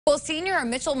Well, senior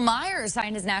Mitchel Myers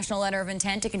signed his national letter of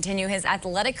intent to continue his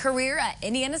athletic career at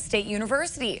Indiana State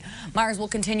University. Myers will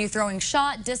continue throwing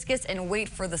shot, discus, and weight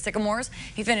for the Sycamores.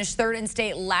 He finished third in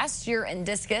state last year in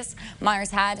discus.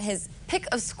 Myers had his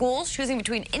pick of schools, choosing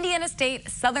between Indiana State,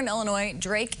 Southern Illinois,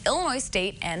 Drake, Illinois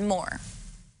State, and more.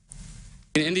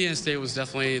 Indiana State was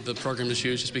definitely the program to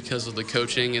choose just because of the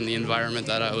coaching and the environment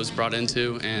that I was brought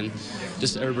into, and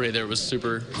just everybody there was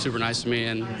super nice to me,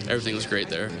 and everything was great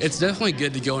there. It's definitely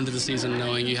good to go into the season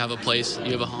knowing you have a place,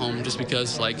 you have a home, just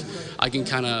because like I can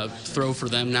kind of throw for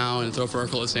them now and throw for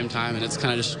Arcola at the same time, and it's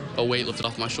kind of just a weight lifted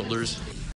off my shoulders.